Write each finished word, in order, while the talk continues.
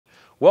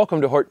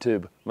Welcome to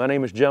HortTube. My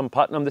name is Jim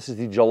Putnam. This is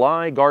the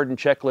July garden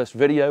checklist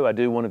video. I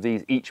do one of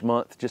these each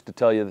month just to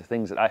tell you the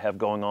things that I have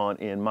going on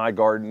in my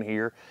garden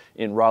here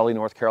in Raleigh,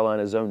 North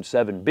Carolina, Zone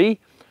 7B.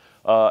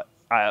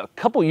 A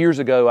couple years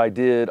ago, I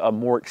did a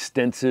more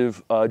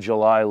extensive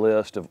July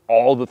list of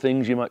all the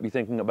things you might be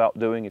thinking about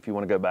doing if you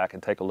want to go back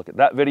and take a look at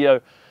that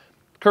video.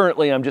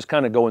 Currently, I'm just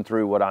kind of going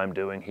through what I'm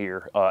doing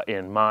here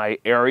in my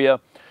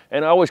area.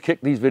 And I always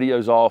kick these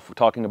videos off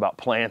talking about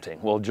planting.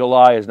 Well,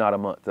 July is not a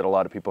month that a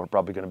lot of people are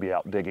probably going to be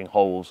out digging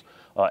holes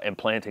and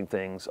planting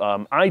things.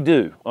 I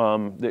do.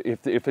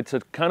 If it's a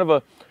kind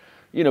of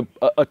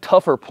a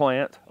tougher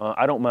plant,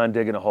 I don't mind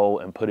digging a hole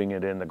and putting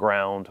it in the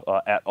ground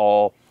at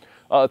all.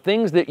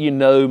 Things that you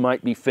know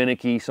might be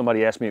finicky.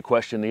 Somebody asked me a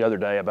question the other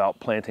day about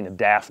planting a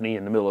Daphne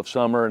in the middle of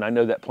summer, and I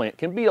know that plant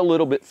can be a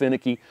little bit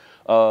finicky,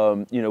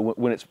 when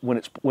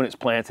it's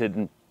planted.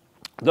 And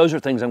those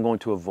are things I'm going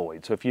to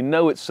avoid. So if you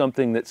know it's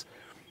something that's,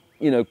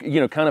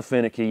 kind of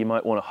finicky, you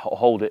might want to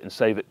hold it and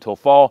save it till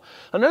fall.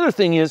 Another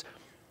thing is,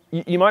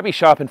 you might be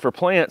shopping for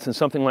plants and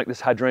something like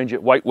this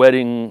hydrangea, white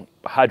wedding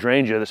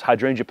hydrangea, this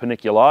hydrangea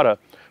paniculata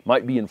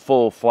might be in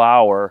full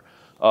flower.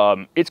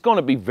 It's going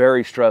to be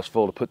very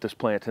stressful to put this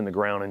plant in the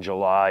ground in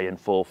July in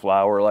full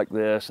flower like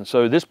this. And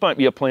so this might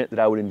be a plant that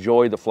I would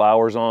enjoy the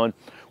flowers on.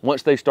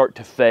 Once they start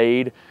to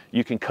fade,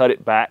 you can cut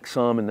it back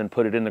some and then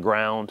put it in the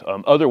ground.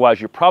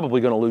 Otherwise, you're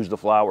probably going to lose the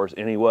flowers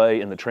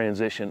anyway in the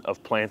transition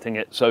of planting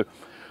it. So,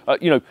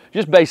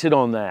 just base it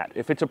on that.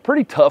 If it's a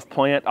pretty tough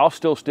plant, I'll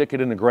still stick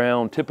it in the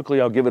ground. Typically,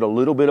 I'll give it a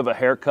little bit of a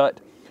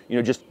haircut,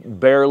 just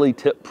barely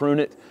tip prune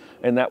it,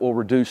 and that will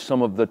reduce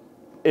some of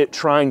it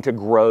trying to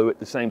grow at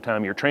the same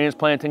time you're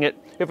transplanting it.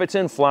 If it's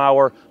in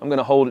flower, I'm going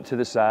to hold it to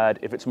the side.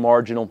 If it's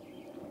marginal,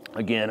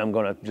 again, I'm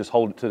going to just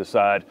hold it to the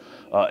side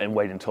and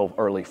wait until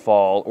early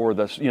fall, or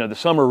the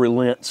summer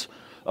relents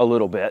a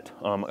little bit.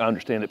 I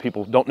understand that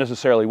people don't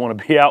necessarily want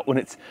to be out when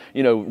it's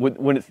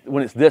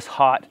when it's this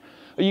hot.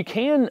 You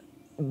can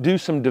do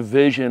some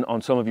division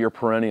on some of your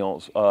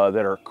perennials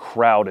that are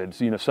crowded.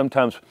 So,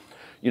 sometimes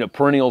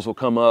perennials will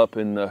come up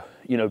in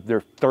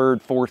their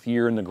third, fourth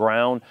year in the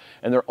ground,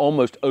 and they're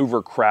almost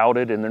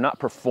overcrowded, and they're not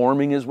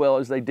performing as well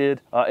as they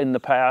did in the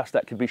past.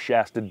 That could be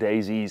Shasta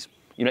daisies,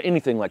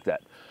 anything like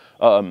that.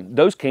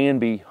 Those can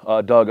be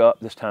dug up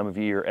this time of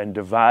year and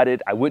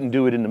divided. I wouldn't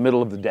do it in the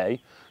middle of the day,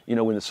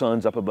 when the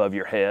sun's up above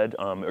your head,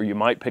 or you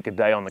might pick a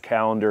day on the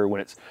calendar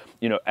when it's,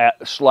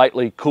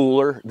 slightly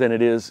cooler than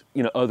it is,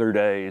 other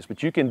days.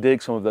 But you can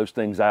dig some of those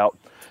things out,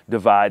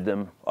 divide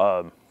them,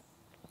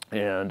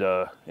 and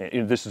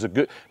this is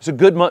it's a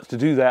good month to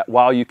do that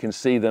while you can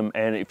see them,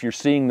 and if you're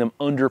seeing them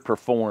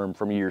underperform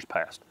from years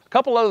past. A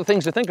couple other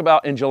things to think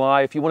about in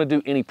July. If you want to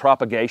do any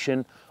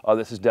propagation,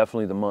 this is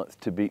definitely the month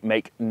to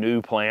make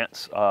new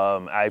plants.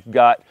 I've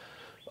got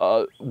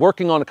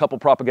working on a couple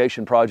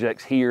propagation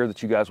projects here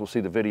that you guys will see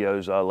the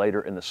videos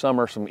later in the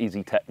summer, some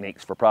easy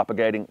techniques for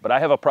propagating. But I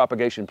have a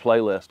propagation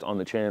playlist on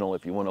the channel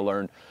if you want to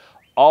learn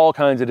all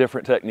kinds of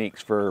different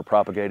techniques for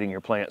propagating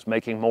your plants,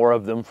 making more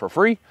of them for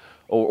free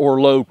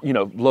or low,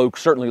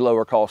 certainly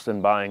lower cost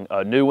than buying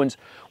new ones.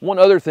 One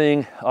other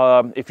thing,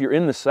 if you're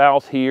in the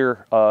South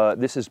here,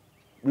 this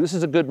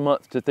is a good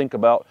month to think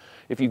about.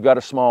 If you've got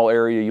a small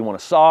area you want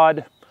to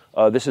sod,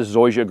 this is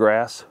zoysia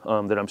grass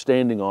that I'm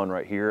standing on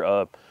right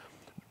here.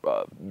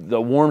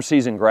 The warm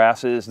season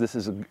grasses,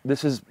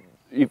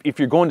 if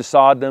you're going to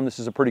sod them, this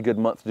is a pretty good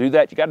month to do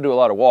that. You got to do a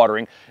lot of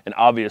watering, and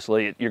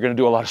obviously you're going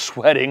to do a lot of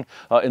sweating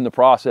in the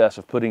process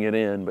of putting it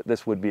in, but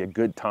this would be a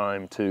good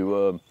time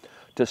to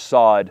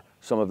sod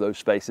some of those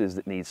spaces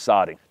that need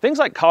sodding. Things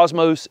like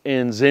cosmos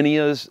and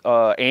zinnias,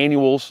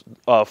 annuals,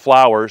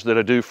 flowers that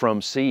are due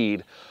from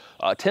seed,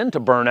 tend to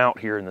burn out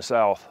here in the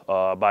South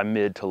by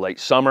mid to late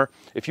summer.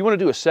 If you want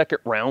to do a second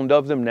round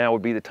of them, now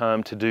would be the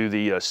time to do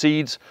the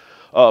seeds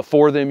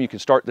for them. You can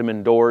start them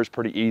indoors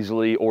pretty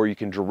easily, or you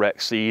can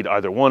direct seed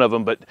either one of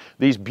them. But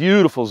these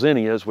beautiful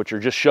zinnias, which are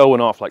just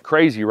showing off like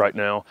crazy right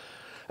now,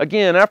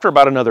 again, after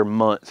about another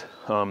month,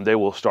 they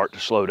will start to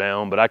slow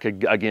down. But I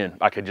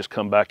could just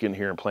come back in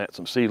here and plant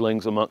some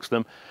seedlings amongst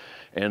them,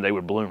 and they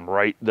would bloom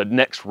the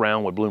next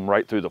round would bloom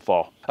right through the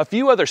fall. A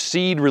few other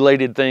seed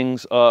related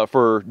things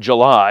for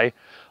July.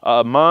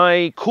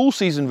 My cool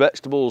season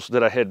vegetables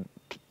that I had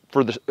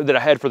for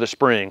the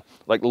spring,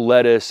 like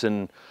lettuce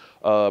and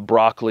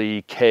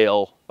broccoli,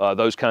 kale,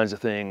 those kinds of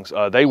things,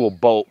 they will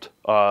bolt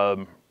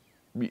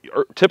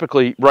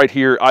typically right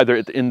here either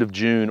at the end of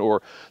June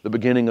or the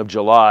beginning of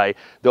July.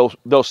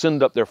 They'll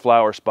send up their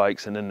flower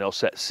spikes and then they'll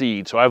set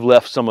seed. So I've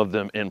left some of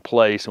them in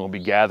place and we'll be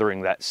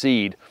gathering that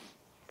seed.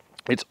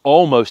 It's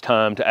almost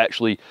time to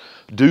actually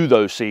do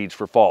those seeds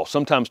for fall.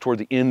 Sometimes toward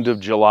the end of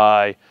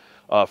July,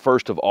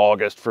 1st of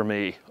August for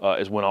me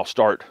is when I'll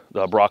start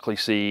the broccoli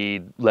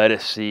seed,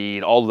 lettuce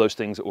seed, all of those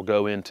things that will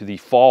go into the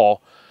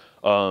fall,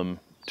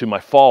 to my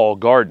fall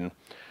garden.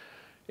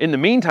 In the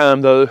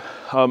meantime, though,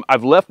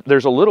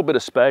 there's a little bit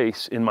of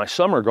space in my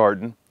summer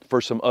garden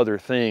for some other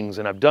things,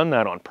 and I've done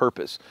that on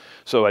purpose.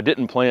 So I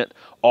didn't plant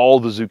all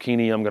the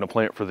zucchini I'm going to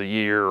plant for the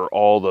year, or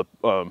all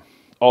the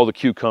all the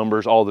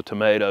cucumbers, all the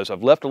tomatoes.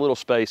 I've left a little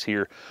space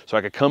here so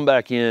I could come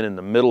back in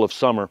the middle of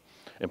summer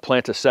and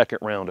plant a second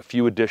round, a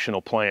few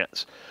additional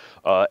plants.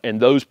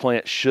 And those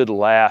plants should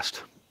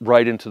last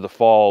right into the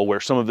fall, where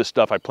some of this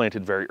stuff I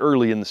planted very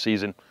early in the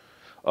season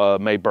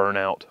may burn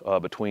out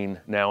between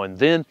now and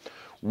then.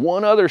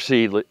 One other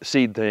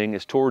seed thing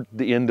is toward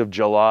the end of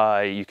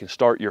July, you can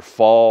start your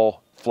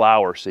fall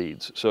flower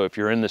seeds. So if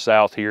you're in the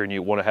south here and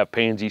you want to have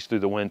pansies through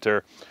the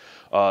winter,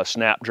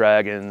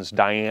 snapdragons,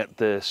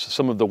 dianthus,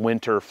 some of the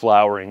winter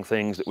flowering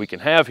things that we can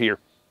have here,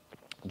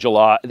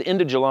 the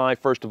end of July,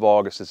 1st of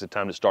August is the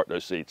time to start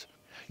those seeds.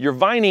 Your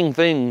vining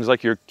things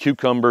like your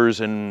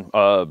cucumbers and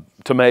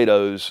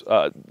tomatoes,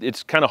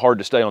 it's kind of hard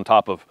to stay on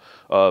top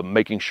of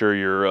making sure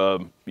you're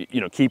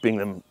keeping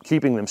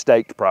them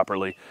staked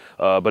properly,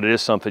 but it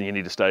is something you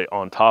need to stay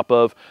on top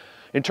of.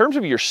 In terms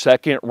of your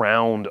second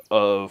round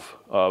of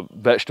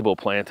vegetable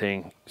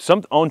planting,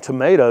 on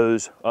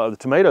tomatoes, the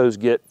tomatoes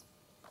get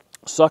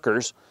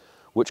suckers,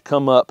 which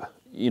come up.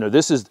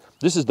 This is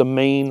the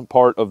main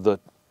part of the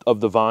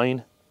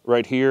vine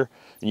right here,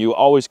 and you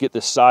always get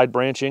this side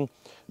branching.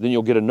 Then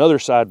you'll get another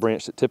side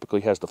branch that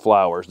typically has the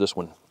flowers, this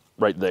one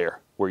right there,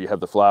 where you have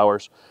the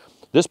flowers.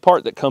 This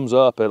part that comes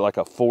up at like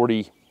a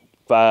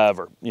 45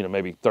 or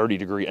maybe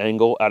 30-degree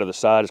angle out of the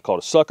side is called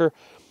a sucker.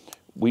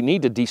 We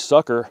need to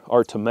desucker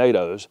our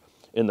tomatoes.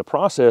 In the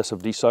process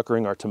of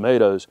desuckering our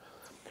tomatoes,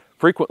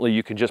 frequently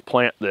you can just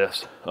plant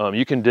this.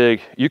 You can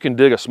dig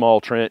a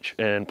small trench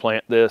and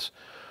plant this,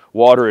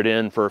 water it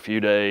in for a few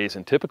days,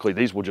 and typically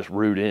these will just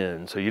root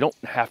in. So you don't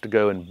have to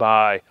go and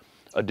buy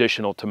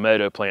additional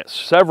tomato plants.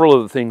 Several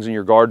of the things in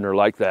your garden are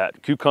like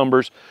that.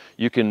 Cucumbers,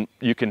 you can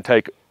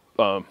take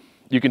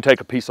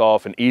a piece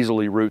off and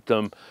easily root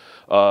them.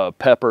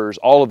 Peppers,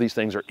 all of these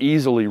things are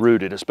easily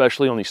rooted,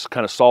 especially on these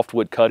kind of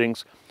softwood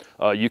cuttings.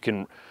 You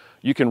can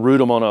root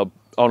them on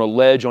a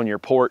ledge on your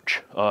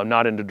porch,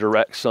 not into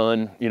direct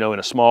sun, in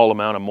a small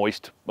amount of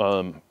moist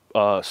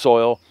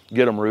soil.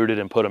 Get them rooted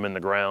and put them in the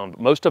ground.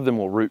 Most of them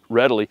will root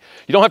readily.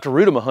 You don't have to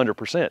root them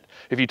 100%.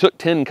 If you took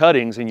 10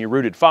 cuttings and you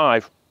rooted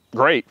 5,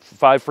 great,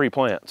 5 free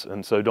plants.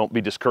 And so don't be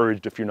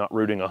discouraged if you're not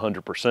rooting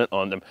 100%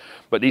 on them.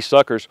 But these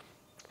suckers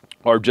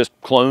are just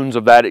clones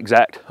of that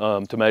exact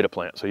tomato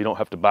plant, so you don't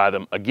have to buy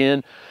them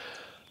again.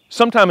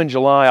 Sometime in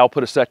July, I'll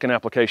put a second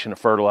application of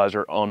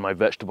fertilizer on my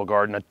vegetable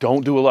garden. I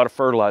don't do a lot of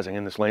fertilizing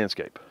in this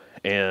landscape,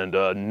 and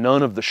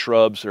none of the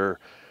shrubs or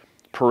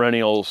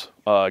perennials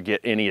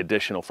get any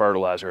additional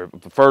fertilizer.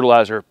 The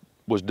fertilizer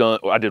was done,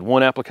 I did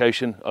one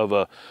application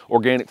of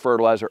organic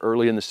fertilizer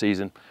early in the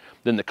season.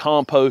 Then the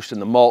compost and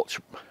the mulch,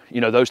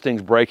 those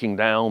things breaking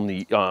down,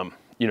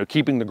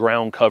 keeping the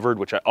ground covered,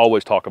 which I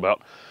always talk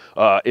about,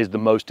 is the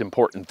most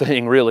important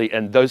thing, really.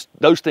 And those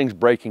things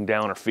breaking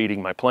down are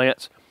feeding my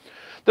plants.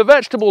 The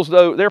vegetables,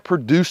 though, they're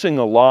producing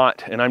a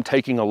lot, and I'm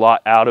taking a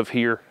lot out of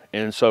here.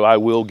 And so I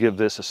will give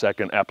this a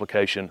second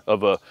application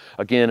of,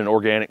 again, an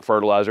organic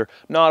fertilizer.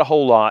 Not a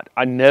whole lot.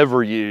 I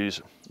never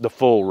use the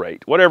full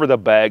rate. Whatever the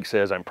bag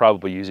says, I'm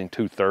probably using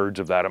 2/3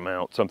 of that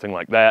amount, something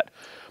like that.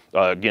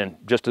 Again,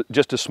 just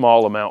a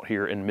small amount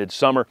here in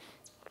midsummer.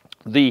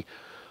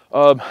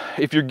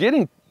 If you're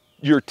getting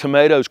your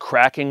tomatoes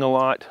cracking a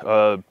lot,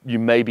 you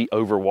may be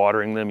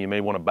overwatering them. You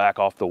may want to back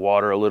off the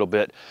water a little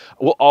bit.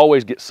 We'll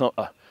always get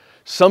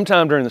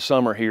sometime during the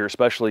summer here,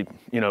 especially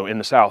in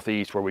the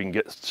southeast, where we can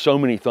get so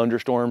many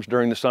thunderstorms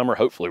during the summer.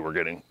 Hopefully we're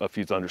getting a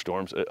few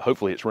thunderstorms.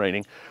 Hopefully it's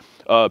raining.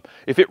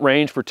 If it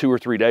rains for 2 or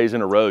 3 days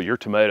in a row, your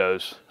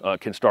tomatoes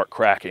can start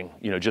cracking,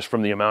 just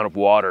from the amount of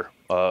water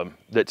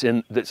that's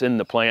in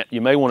the plant. You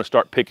may want to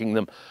start picking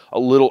them a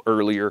little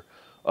earlier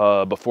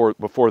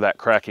before that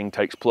cracking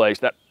takes place.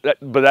 But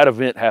that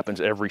event happens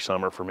every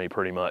summer for me,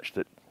 pretty much.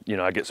 That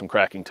I get some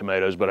cracking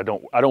tomatoes, but I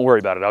don't worry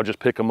about it. I'll just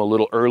pick them a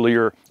little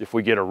earlier if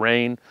we get a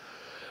rain.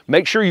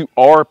 Make sure you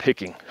are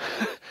picking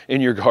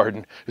in your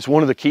garden. It's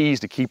one of the keys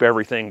to keep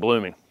everything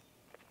blooming.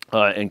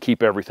 And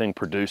keep everything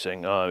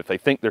producing. If they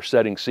think they're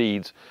setting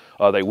seeds,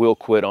 they will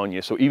quit on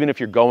you. So even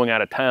if you're going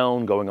out of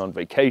town, going on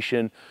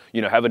vacation,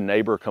 have a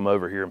neighbor come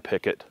over here and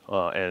pick it,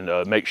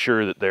 and make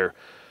sure that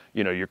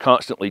you're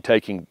constantly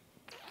taking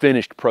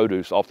finished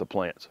produce off the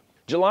plants.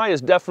 July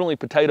is definitely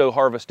potato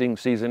harvesting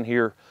season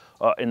here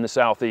in the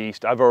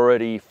southeast. I've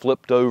already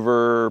flipped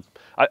over,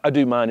 I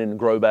do mine in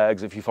grow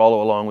bags. If you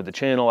follow along with the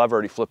channel, I've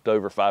already flipped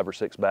over 5 or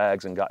 6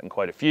 bags and gotten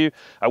quite a few.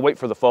 I wait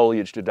for the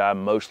foliage to die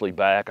mostly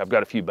back. I've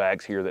got a few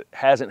bags here that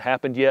hasn't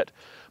happened yet,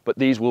 but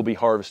these will be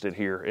harvested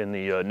here in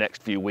the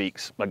next few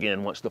weeks,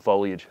 again, once the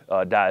foliage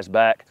dies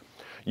back.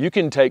 You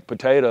can take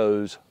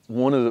potatoes,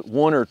 one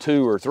or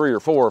 2 or 3 or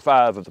 4 or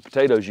 5 of the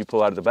potatoes you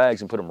pull out of the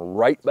bags and put them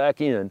right back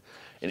in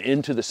and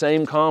into the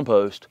same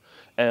compost,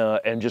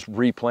 and just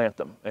replant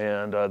them.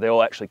 And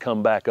they'll actually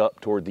come back up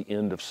toward the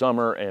end of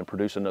summer and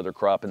produce another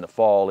crop in the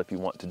fall if you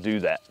want to do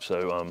that.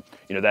 So,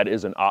 that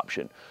is an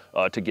option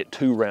to get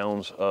 2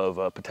 rounds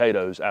of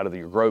potatoes out of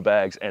your grow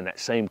bags and that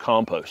same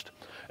compost.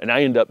 And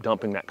I end up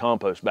dumping that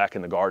compost back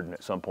in the garden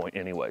at some point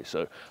anyway.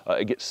 So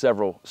it gets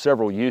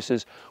several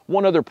uses.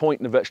 One other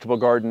point in the vegetable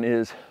garden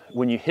is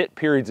when you hit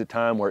periods of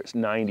time where it's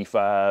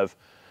 95,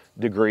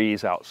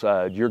 degrees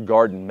outside, your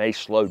garden may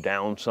slow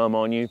down some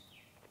on you.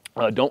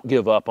 Don't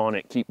give up on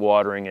it. Keep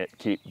watering it.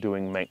 Keep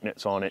doing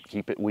maintenance on it.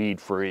 Keep it weed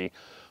free.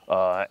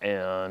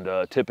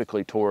 And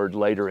typically toward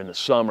later in the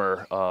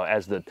summer,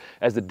 as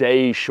the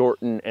days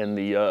shorten and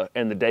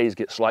the days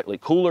get slightly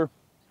cooler,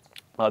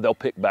 they'll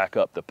pick back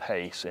up the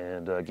pace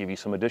and give you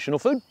some additional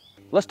food.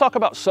 Let's talk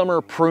about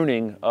summer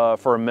pruning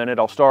for a minute.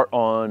 I'll start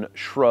on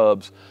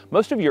shrubs.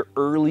 Most of your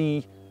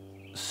early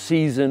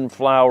season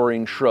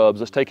flowering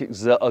shrubs, let's take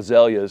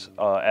azaleas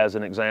as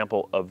an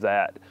example of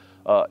that.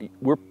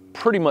 We're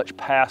pretty much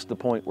past the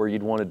point where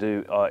you'd want to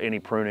do any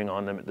pruning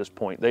on them at this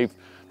point.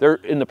 They're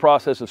in the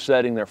process of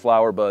setting their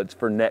flower buds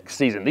for next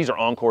season. These are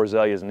encore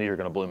azaleas and these are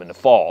going to bloom in the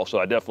fall, so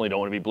I definitely don't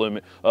want to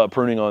be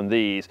pruning on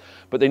these.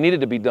 But they needed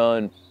to be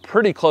done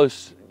pretty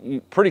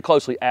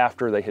closely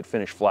after they had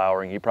finished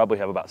flowering. You probably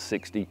have about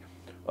 60,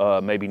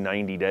 maybe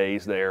 90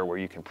 days there where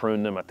you can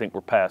prune them. I think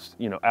we're past,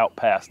 out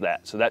past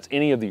that. So that's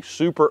any of these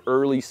super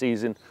early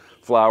season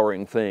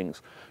flowering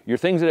things. Your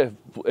things that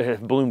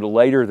have bloomed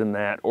later than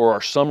that or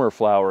are summer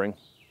flowering,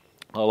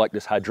 like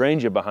this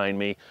hydrangea behind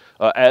me,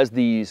 as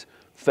these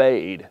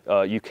fade,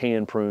 you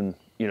can prune,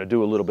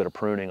 do a little bit of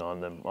pruning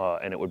on them,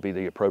 and it would be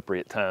the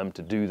appropriate time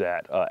to do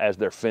that as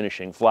they're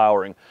finishing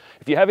flowering.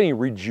 If you have any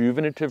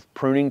rejuvenative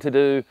pruning to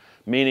do,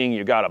 meaning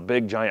you got a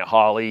big giant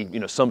holly,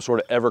 some sort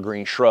of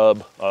evergreen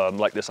shrub,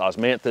 like this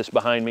osmanthus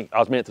behind me.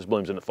 Osmanthus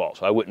blooms in the fall,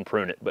 so I wouldn't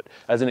prune it. But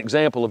as an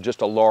example of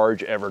just a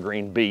large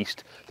evergreen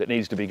beast that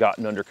needs to be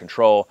gotten under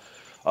control,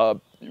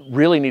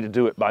 really need to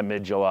do it by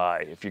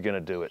mid-July if you're going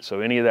to do it. So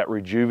any of that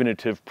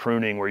rejuvenative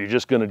pruning where you're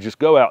just going to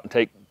go out and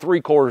take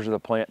 3/4 of the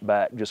plant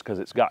back just because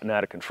it's gotten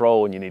out of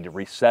control and you need to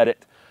reset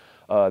it,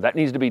 that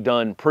needs to be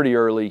done pretty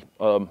early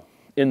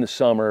in the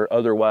summer.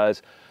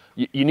 Otherwise,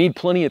 you need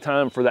plenty of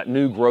time for that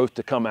new growth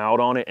to come out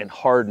on it and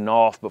harden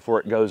off before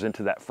it goes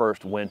into that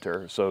first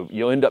winter. So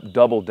you'll end up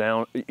double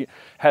down,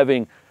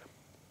 having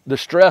the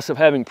stress of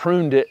having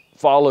pruned it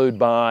followed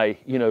by,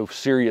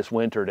 serious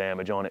winter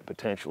damage on it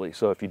potentially.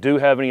 So if you do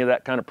have any of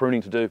that kind of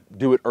pruning to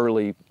do it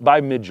early by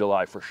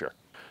mid-July for sure.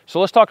 So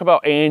let's talk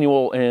about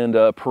annual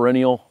and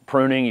perennial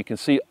pruning. You can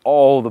see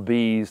all the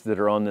bees that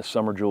are on this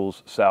Summer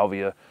Jewels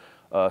salvia.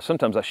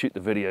 Sometimes I shoot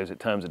the videos at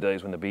times of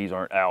days when the bees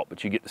aren't out,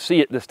 but you get to see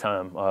it this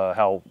time,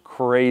 how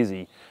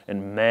crazy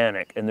and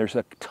manic. And there's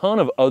a ton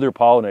of other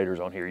pollinators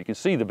on here. You can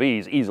see the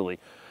bees easily,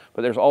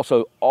 but there's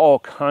also all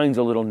kinds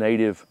of little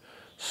native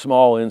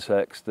small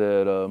insects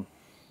that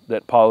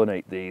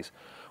pollinate these.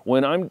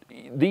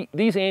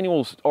 These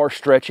annuals are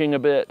stretching a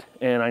bit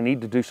and I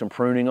need to do some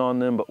pruning on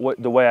them, but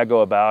the way I go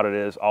about it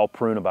is I'll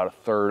prune about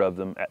 1/3 of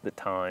them at the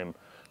time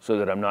so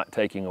that I'm not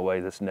taking away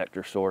this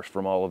nectar source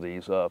from all of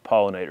these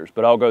pollinators.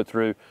 But I'll go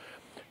through,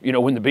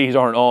 when the bees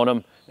aren't on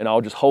them, and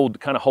I'll just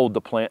kind of hold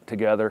the plant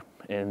together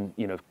and,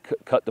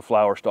 cut the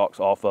flower stalks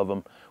off of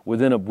them.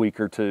 Within a week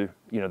or two,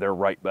 they're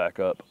right back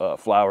up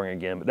flowering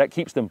again. But that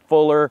keeps them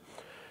fuller,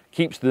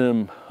 keeps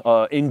them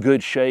in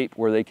good shape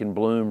where they can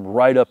bloom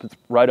right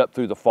up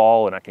through the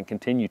fall, and I can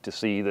continue to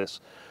see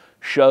this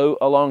show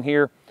along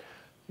here.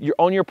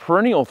 On your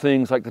perennial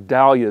things like the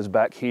dahlias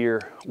back here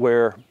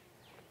where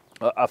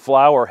a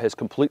flower has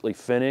completely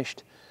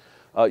finished,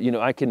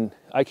 I can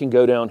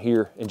go down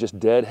here and just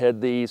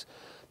deadhead these,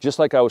 just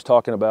like I was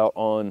talking about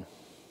on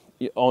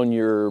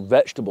your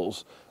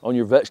vegetables, on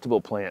your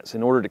vegetable plants,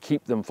 in order to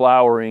keep them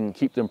flowering,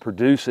 keep them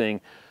producing,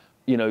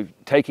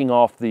 taking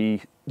off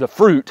the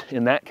fruit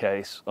in that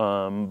case,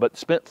 but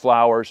spent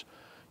flowers,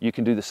 you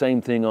can do the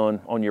same thing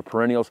on your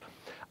perennials.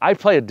 I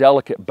play a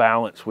delicate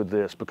balance with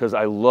this because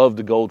I love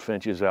the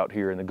goldfinches out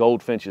here, and the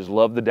goldfinches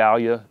love the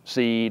dahlia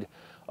seed.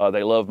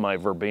 They love my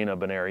Verbena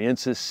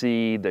bonariensis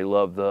seed. They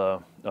love the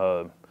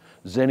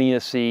zinnia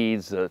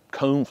seeds, the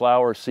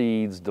coneflower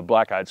seeds, the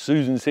black-eyed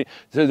Susan seed.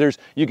 So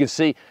you can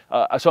see,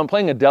 so I'm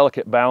playing a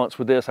delicate balance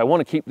with this. I want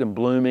to keep them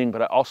blooming,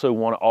 but I also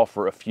want to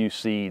offer a few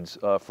seeds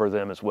for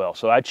them as well.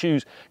 So I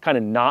choose kind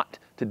of not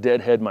to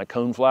deadhead my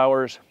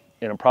coneflowers,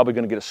 and I'm probably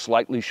going to get a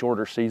slightly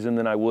shorter season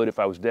than I would if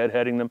I was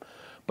deadheading them.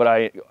 But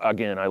I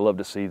love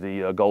to see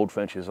the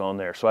goldfinches on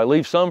there. So I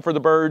leave some for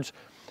the birds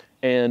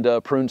and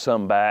prune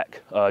some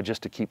back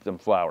just to keep them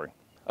flowering.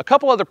 A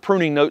couple other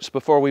pruning notes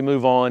before we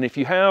move on. If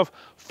you have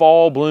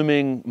fall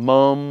blooming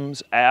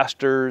mums,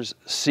 asters,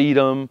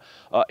 sedum,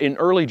 in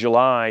early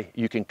July,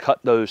 you can cut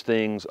those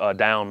things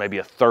down maybe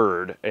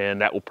 1/3,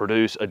 and that will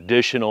produce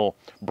additional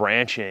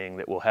branching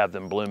that will have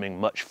them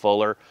blooming much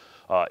fuller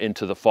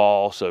into the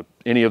fall. So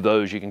any of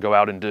those you can go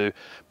out and do.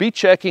 Be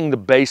checking the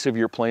base of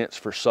your plants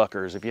for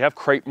suckers. If you have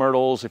crepe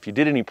myrtles, if you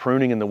did any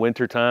pruning in the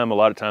wintertime, a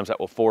lot of times that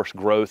will force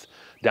growth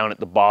down at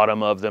the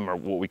bottom of them, or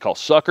what we call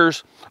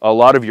suckers. A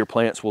lot of your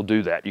plants will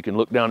do that. You can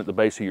look down at the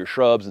base of your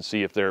shrubs and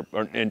see if they're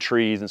in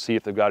trees and see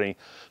if they've got any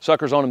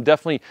suckers on them.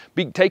 Definitely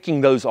be taking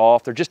those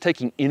off. They're just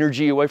taking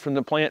energy away from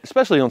the plant,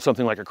 especially on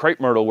something like a crepe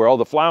myrtle where all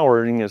the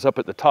flowering is up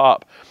at the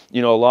top. A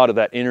lot of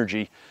that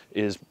energy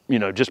is,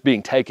 just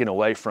being taken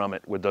away from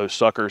it with those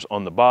suckers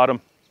on the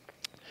bottom.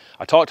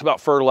 I talked about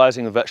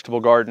fertilizing the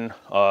vegetable garden.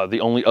 The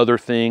only other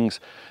things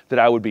that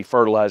I would be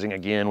fertilizing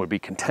again would be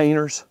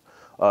containers.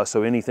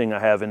 So anything I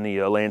have in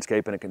the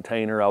landscape in a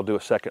container, I'll do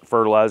a second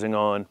fertilizing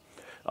on.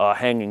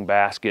 Hanging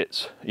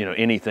baskets, you know,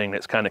 anything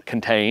that's kind of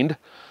contained.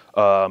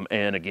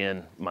 And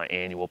again, my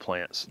annual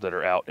plants that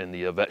are out in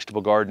the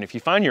vegetable garden. If you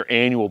find your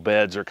annual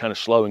beds are kind of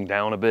slowing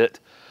down a bit,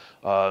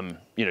 you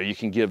know, you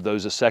can give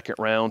those a second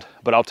round.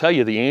 But I'll tell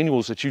you, the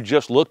annuals that you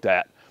just looked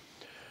at,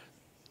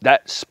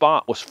 that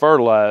spot was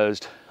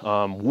fertilized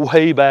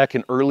way back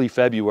in early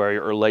February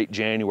or late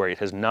January. It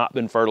has not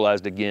been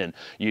fertilized again.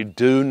 You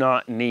do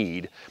not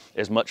need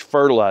as much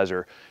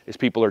fertilizer as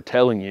people are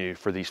telling you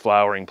for these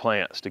flowering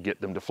plants to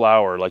get them to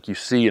flower like you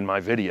see in my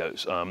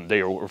videos.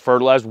 They were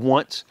fertilized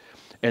once,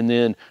 and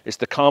then it's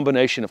the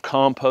combination of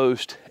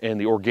compost and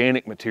the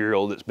organic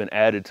material that's been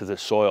added to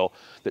this soil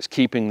that's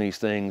keeping these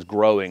things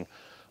growing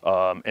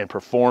and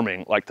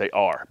performing like they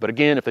are. But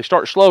again, if they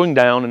start slowing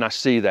down and I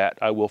see that,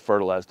 I will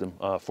fertilize them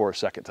for a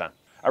second time.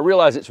 I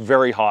realize it's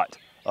very hot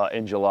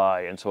in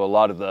July, and so a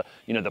lot of the,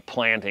 you know, the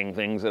planting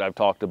things that I've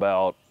talked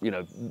about, you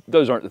know,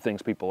 those aren't the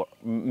things people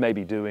may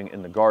be doing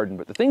in the garden,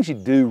 but the things you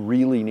do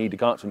really need to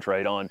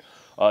concentrate on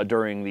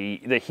during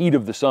the heat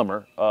of the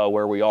summer,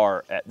 where we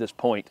are at this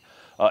point,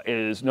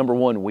 is number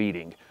one,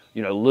 weeding.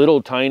 You know,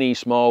 little tiny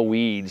small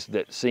weeds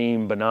that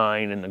seem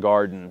benign in the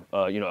garden.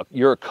 You know,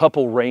 you're a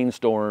couple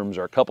rainstorms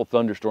or a couple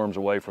thunderstorms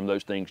away from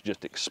those things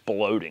just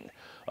exploding.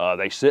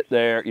 They sit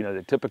there, you know,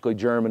 they typically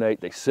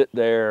germinate, they sit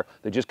there,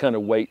 they just kind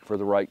of wait for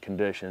the right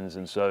conditions.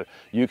 And so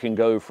you can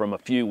go from a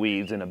few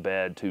weeds in a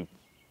bed to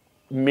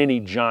many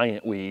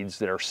giant weeds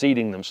that are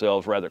seeding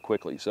themselves rather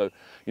quickly. So, you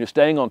know,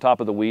 staying on top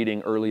of the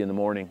weeding early in the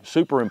morning,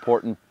 super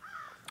important.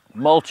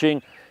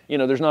 Mulching. You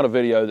know, there's not a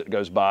video that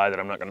goes by that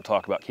I'm not going to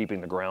talk about keeping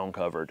the ground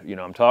covered. You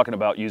know, I'm talking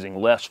about using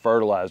less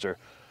fertilizer,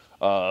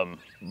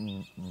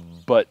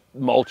 but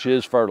mulch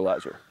is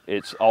fertilizer.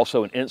 It's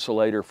also an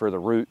insulator for the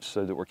roots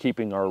so that we're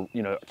keeping our,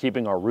 you know,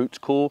 keeping our roots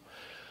cool.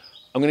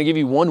 I'm going to give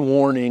you one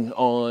warning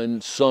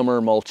on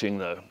summer mulching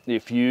though.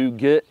 If you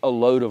get a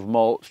load of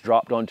mulch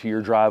dropped onto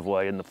your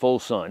driveway in the full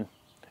sun,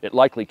 it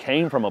likely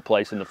came from a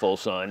place in the full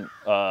sun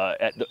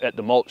at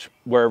the mulch,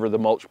 wherever the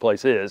mulch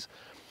place is,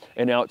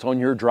 and now it's on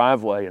your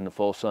driveway in the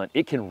full sun,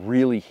 it can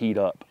really heat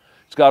up.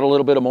 It's got a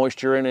little bit of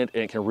moisture in it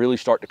and it can really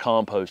start to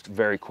compost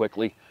very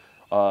quickly.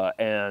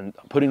 And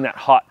putting that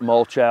hot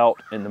mulch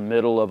out in the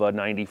middle of a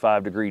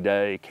 95-degree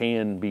day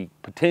can be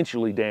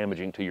potentially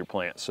damaging to your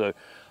plants. So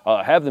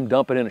have them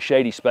dump it in a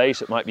shady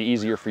space. It might be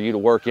easier for you to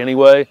work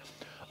anyway,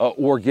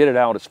 or get it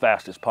out as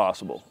fast as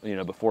possible, you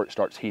know, before it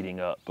starts heating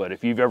up. But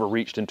if you've ever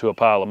reached into a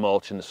pile of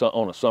mulch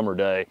on a summer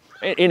day,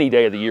 any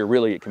day of the year,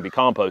 really, it can be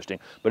composting.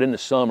 But in the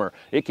summer,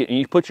 it can, and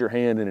you put your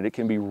hand in it, it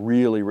can be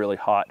really, really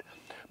hot.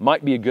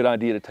 Might be a good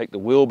idea to take the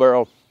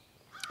wheelbarrow,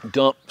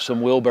 dump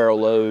some wheelbarrow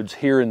loads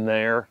here and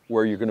there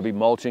where you're going to be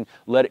mulching,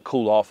 let it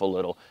cool off a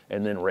little,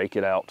 and then rake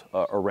it out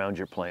around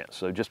your plants.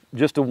 So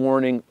just a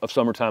warning of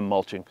summertime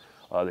mulching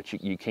that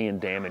you can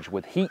damage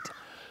with heat.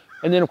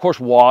 And then, of course,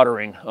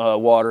 watering.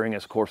 Watering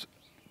is, of course,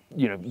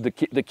 you know,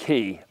 the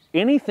key.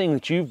 Anything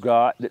that you've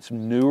got that's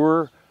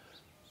been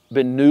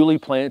newly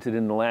planted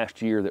in the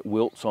last year that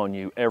wilts on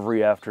you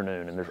every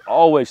afternoon, and there's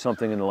always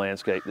something in the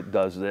landscape that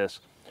does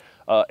this,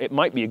 it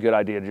might be a good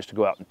idea just to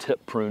go out and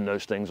tip prune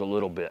those things a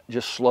little bit.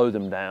 Just slow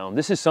them down.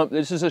 This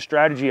is a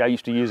strategy I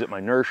used to use at my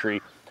nursery.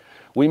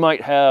 We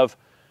might have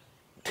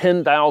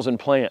 10,000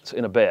 plants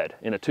in a bed,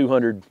 in a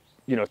 200,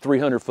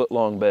 300-foot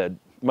long bed.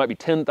 It might be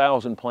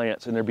 10,000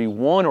 plants, and there'd be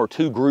one or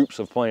two groups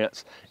of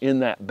plants in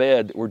that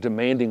bed that were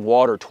demanding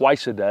water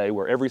twice a day,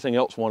 where everything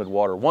else wanted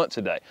water once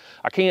a day.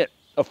 I can't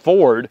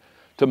afford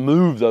to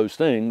move those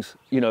things,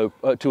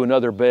 to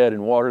another bed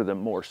and water them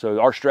more. So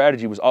our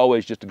strategy was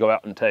always just to go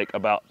out and take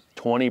about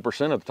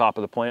 20% of the top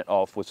of the plant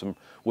off with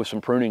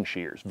some pruning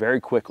shears very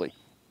quickly.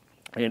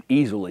 And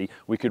easily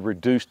we could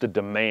reduce the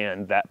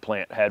demand that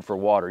plant had for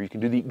water. You can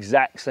do the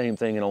exact same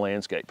thing in a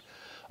landscape.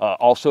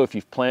 Also, if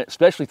you've planted,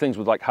 especially things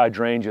with like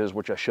hydrangeas,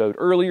 which I showed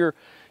earlier,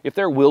 if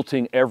they're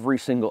wilting every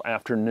single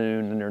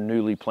afternoon and they're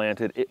newly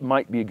planted, it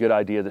might be a good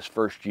idea this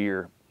first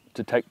year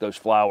to take those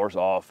flowers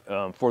off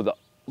for the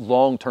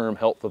long-term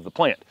health of the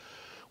plant.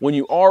 When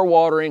you are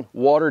watering,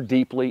 water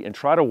deeply and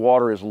try to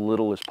water as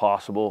little as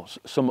possible.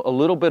 A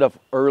little bit of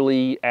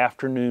early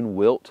afternoon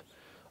wilt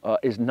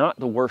is not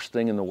the worst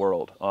thing in the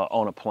world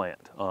on a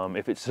plant.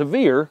 If it's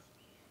severe,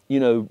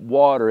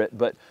 water it,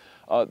 but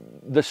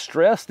the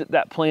stress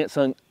that plant's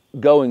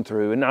going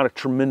through, and not a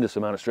tremendous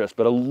amount of stress,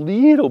 but a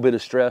little bit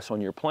of stress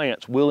on your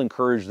plants will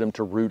encourage them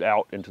to root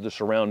out into the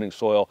surrounding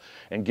soil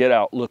and get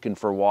out looking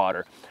for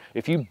water.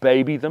 If you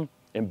baby them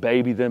and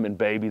baby them and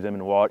baby them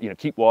and water,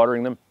 keep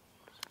watering them,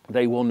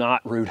 they will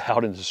not root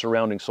out into the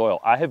surrounding soil.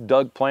 I have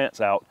dug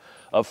plants out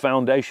of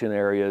foundation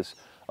areas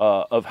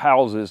of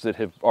houses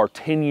that are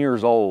 10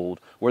 years old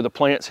where the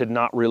plants had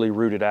not really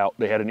rooted out.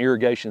 They had an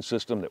irrigation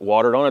system that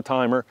watered on a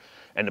timer,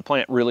 and the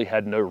plant really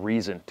had no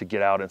reason to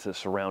get out into the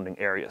surrounding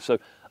area. So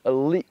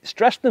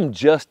stress them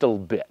just a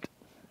bit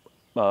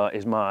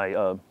is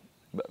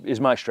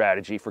my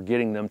strategy for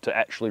getting them to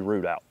actually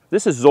root out.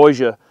 This is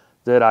zoysia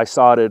that I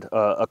sodded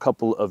a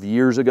couple of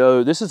years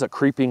ago. This is a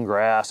creeping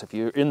grass. If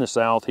you're in the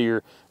South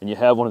here and you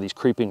have one of these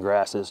creeping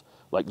grasses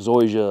like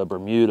zoysia,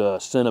 Bermuda,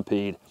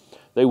 centipede,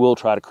 they will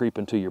try to creep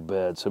into your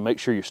bed. So make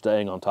sure you're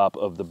staying on top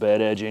of the bed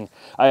edging.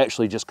 I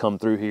actually just come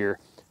through here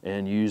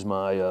and use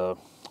my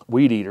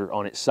weed eater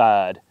on its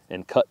side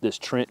and cut this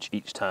trench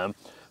each time.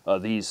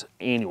 These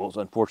annuals,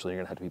 unfortunately, are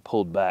gonna have to be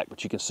pulled back,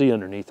 but you can see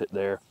underneath it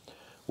there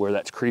where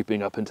that's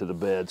creeping up into the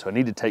bed. So I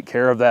need to take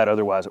care of that,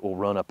 otherwise it will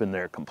run up in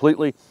there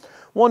completely.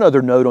 One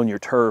other note on your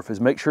turf is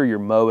make sure you're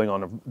mowing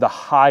on the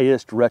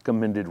highest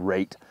recommended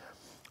rate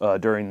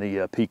during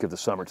the peak of the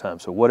summertime.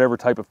 So whatever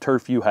type of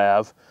turf you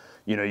have,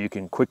 you know, you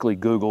can quickly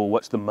Google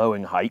what's the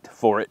mowing height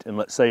for it. And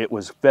let's say it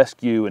was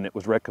fescue and it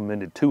was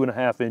recommended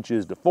 2.5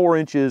 inches to 4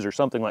 inches or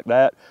something like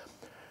that.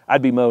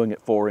 I'd be mowing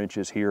at 4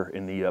 inches here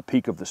in the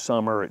peak of the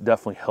summer. It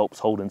definitely helps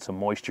hold in some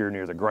moisture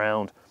near the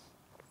ground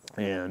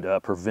and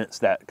prevents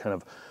that kind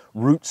of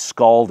root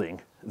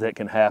scalding that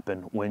can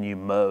happen when you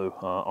mow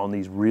on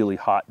these really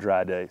hot,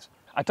 dry days.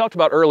 I talked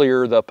about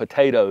earlier the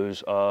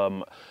potatoes.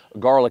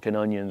 Garlic and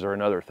onions are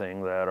another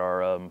thing that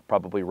are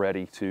probably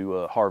ready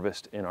to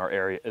harvest in our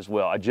area as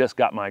well. I just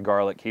got my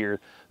garlic here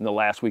in the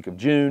last week of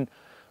June,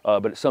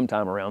 but it's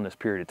sometime around this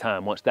period of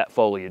time. Once that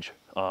foliage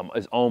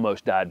is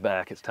almost died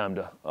back, it's time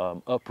to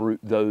uproot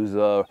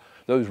those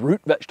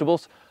root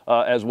vegetables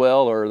as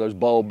well, or those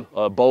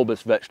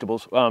bulbous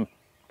vegetables.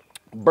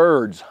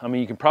 Birds, I mean,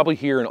 you can probably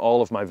hear in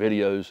all of my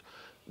videos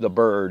the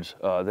birds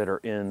that are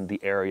in the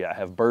area. I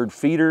have bird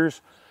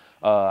feeders.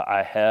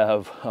 I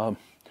have,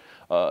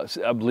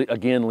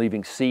 again,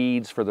 leaving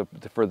seeds for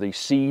the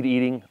seed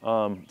eating,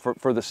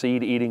 for the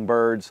seed eating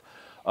birds.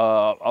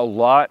 A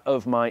lot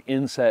of my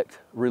insect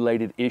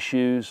related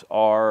issues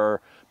are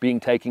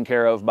being taken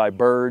care of by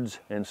birds.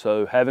 And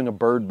so having a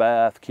bird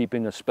bath,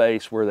 keeping a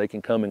space where they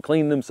can come and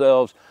clean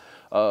themselves,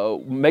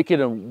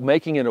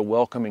 making it a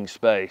welcoming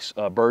space.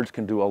 Birds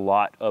can do a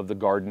lot of the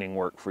gardening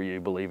work for you,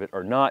 believe it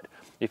or not.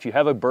 If you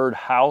have a bird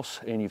house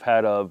and you've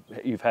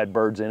had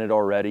birds in it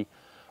already,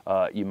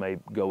 you may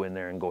go in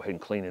there and go ahead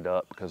and clean it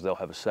up because they'll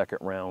have a second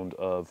round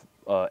of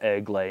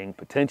egg laying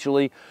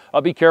potentially.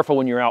 Be careful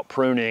when you're out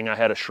pruning. I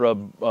had a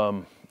shrub,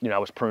 you know, I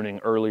was pruning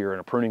earlier in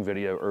a pruning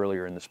video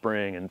earlier in the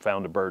spring and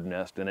found a bird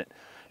nest in it.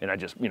 And I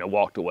just, you know,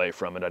 walked away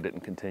from it. I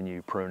didn't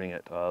continue pruning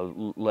it.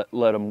 Let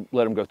them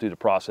go through the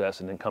process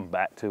and then come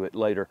back to it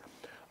later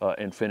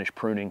and finish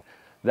pruning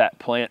that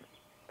plant.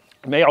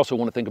 You may also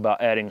want to think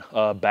about adding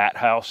a bat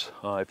house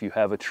if you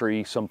have a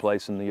tree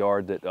someplace in the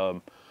yard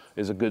that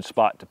is a good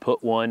spot to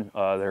put one.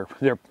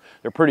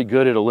 They're pretty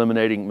good at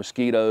eliminating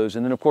mosquitoes.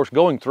 And then of course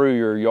going through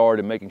your yard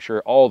and making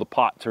sure all the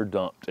pots are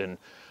dumped and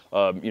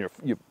you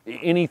know,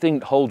 anything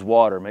that holds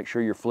water, make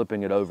sure you're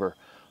flipping it over.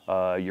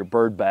 Your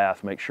bird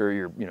bath, make sure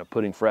you're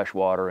putting fresh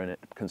water in it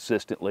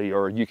consistently.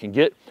 Or you can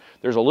get,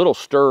 there's a little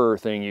stirrer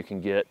thing you can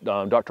get.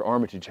 Dr.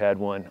 Armitage had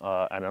one, and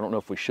I don't know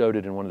if we showed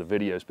it in one of the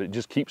videos, but it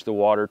just keeps the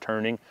water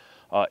turning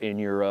in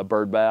your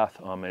bird bath.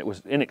 And it was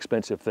an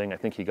inexpensive thing I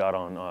think he got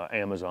on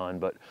Amazon,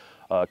 but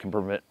can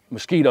prevent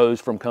mosquitoes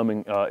from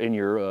coming in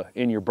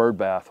your bird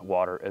bath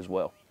water as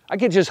well. I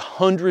get just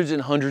hundreds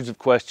and hundreds of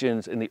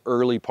questions in the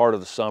early part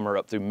of the summer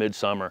up through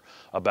midsummer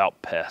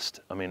about pests.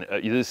 I mean,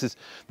 this is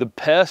the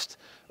pests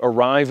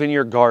arrive in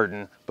your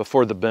garden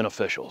before the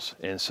beneficials.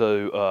 And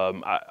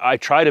so I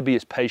try to be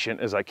as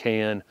patient as I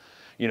can,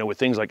 you know, with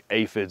things like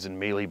aphids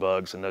and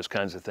mealybugs and those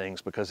kinds of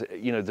things, because,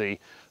 you know, the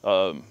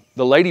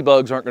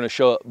ladybugs aren't going to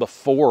show up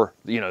before,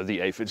 you know, the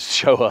aphids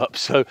show up.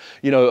 So,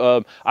 you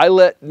know, I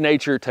let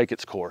nature take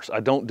its course. I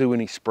don't do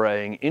any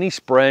spraying. Any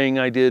spraying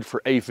I did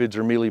for aphids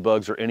or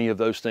mealybugs or any of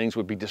those things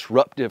would be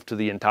disruptive to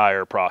the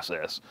entire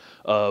process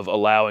of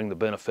allowing the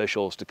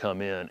beneficials to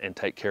come in and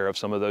take care of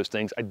some of those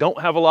things. I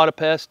don't have a lot of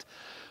pests.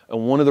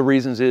 And one of the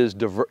reasons is,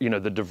 you know,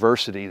 the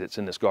diversity that's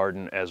in this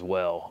garden as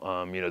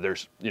well. You know,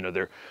 there's, you know,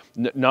 they're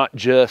not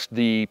just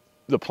the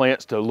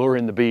plants to lure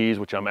in the bees,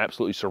 which I'm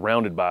absolutely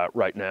surrounded by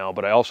right now,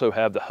 but I also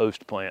have the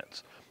host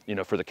plants, you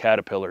know, for the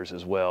caterpillars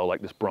as well,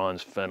 like this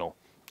bronze fennel.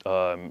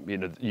 You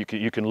know, you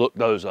can look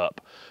those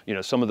up. You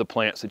know, some of the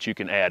plants that you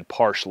can add,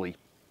 parsley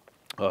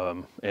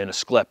and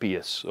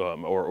Asclepias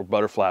or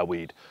butterfly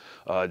weed.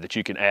 That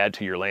you can add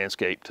to your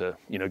landscape to,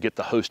 you know, get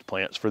the host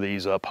plants for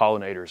these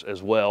pollinators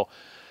as well.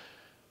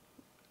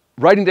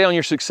 Writing down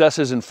your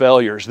successes and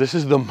failures. This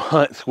is the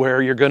month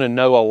where you're going to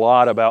know a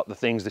lot about the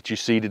things that you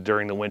seeded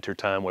during the winter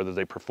time, whether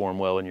they perform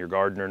well in your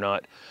garden or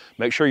not.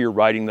 Make sure you're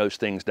writing those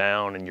things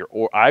down. And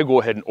I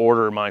go ahead and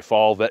order my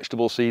fall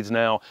vegetable seeds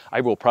now.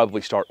 I will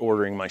probably start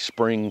ordering my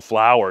spring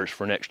flowers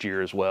for next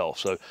year as well.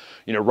 So,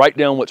 you know, write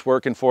down what's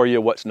working for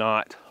you, what's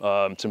not,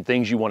 some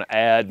things you want to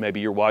add.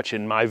 Maybe you're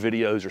watching my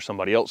videos or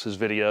somebody else's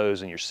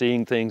videos and you're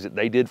seeing things that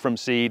they did from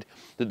seed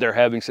that they're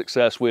having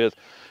success with.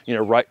 You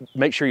know,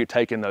 make sure you're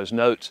taking those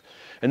notes.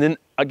 And then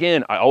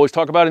again, I always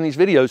talk about in these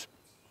videos,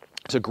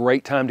 It's a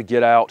great time to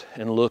get out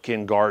and look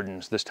in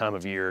gardens this time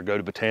of year. Go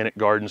to botanic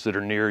gardens that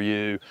are near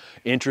you,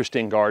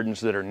 interesting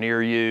gardens that are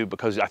near you,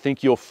 because I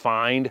think you'll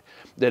find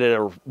that at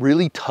a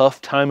really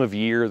tough time of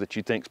year that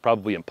you think is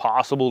probably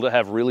impossible to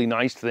have really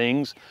nice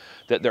things,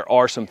 that there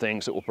are some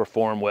things that will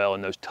perform well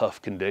in those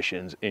tough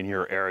conditions in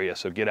your area.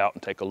 So get out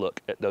and take a look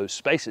at those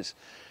spaces.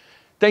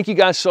 Thank you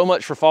guys so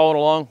much for following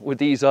along with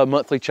these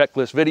monthly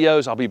checklist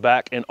videos. I'll be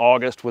back in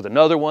August with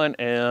another one,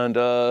 and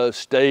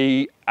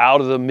stay out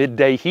of the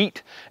midday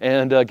heat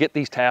and get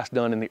these tasks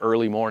done in the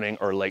early morning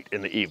or late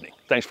in the evening.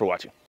 Thanks for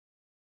watching.